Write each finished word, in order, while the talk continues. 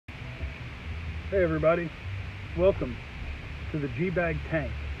Hey everybody, welcome to the GBag tank.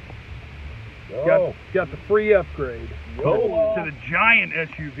 Got the free upgrade to the giant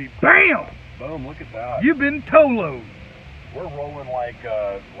SUV. Bam! Boom! Look at that. You've been tow-load. We're rolling like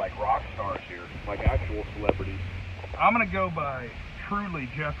rock stars here, like actual celebrities. I'm gonna go by Truly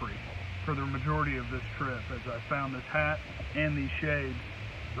Jeffrey for the majority of this trip, as I found this hat and these shades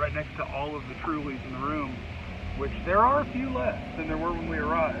right next to all of the Trulies in the room, which there are a few less than there were when we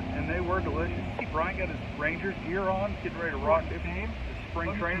arrived, and they were delicious. See, Brian got his Rangers gear on, getting ready to rock this team, his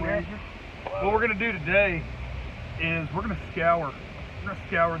spring training Rangers. What we're gonna do today is we're gonna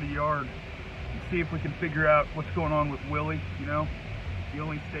scour the yard and see if we can figure out what's going on with Willy. You know, the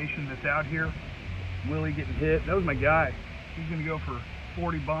only station that's out here. Willy getting hit. That was my guy. He's gonna go for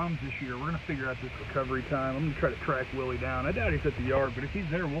 40 bombs this year. We're gonna figure out this recovery time. I'm gonna try to track Willy down. I doubt he's at the yard, but if he's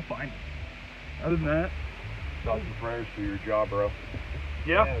there, we'll find him. Other than that, thoughts and prayers for your job, bro.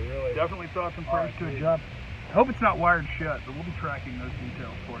 Yeah, really. Definitely thoughts and prayers to a job. I hope it's not wired shut, but we'll be tracking those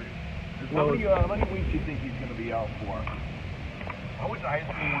details for you. How many weeks do you think he's going to be out for? I went to high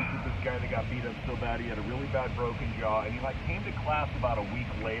school once with this guy that got beat up so bad he had a really bad broken jaw, and he came to class about a week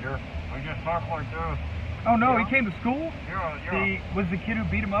later. I just talked like this. Oh no, he came to school? Yeah. Was the kid who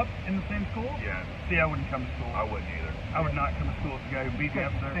beat him up in the same school? Yeah. See, I wouldn't come to school. I wouldn't either. I would not come to school with the guy who beat me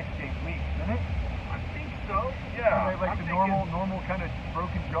up there. 6 to 8 weeks, isn't it? I think so. Yeah. Like the normal kind of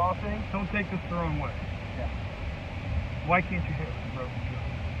broken jaw thing. Don't take this the wrong way. Yeah. Why can't you hit with a broken jaw?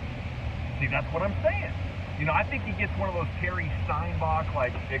 See, that's what I'm saying. You know, I think he gets one of those Terry Steinbach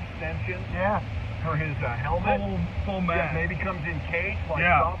extensions. Yeah. For his helmet. Full mask. Yeah, maybe comes in cage like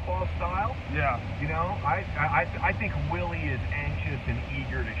softball style. Yeah. You know, I think Willy is anxious and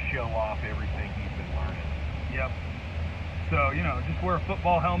eager to show off everything he's been learning. Yep. So, you know, just wear a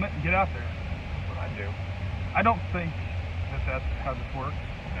football helmet and get out there. That's what I do. I don't think that that's how this works.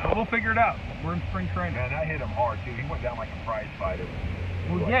 No. But we'll figure it out. We're in spring training. Man, that hit him hard too. He went down like a prize fighter.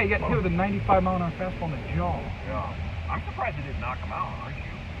 Well, yeah, you got hit with a 95-mile-an-hour fastball in the jaw. Yeah. I'm surprised it didn't knock him out, aren't you?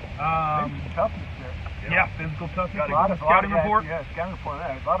 Toughness there. Yeah, physical toughness. Scouting report? Yeah, scouting report.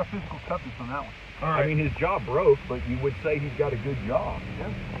 A lot of physical toughness on that one. All right. I mean, his jaw broke, but you would say he's got a good jaw.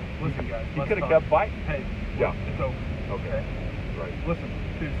 Yeah. Listen, guys. He could have kept fighting. Hey. Yeah. It's over. Okay. Right. Listen,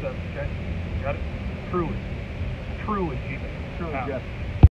 2 to 7, okay? Got it? Truly, GBag. Truly, Jeff.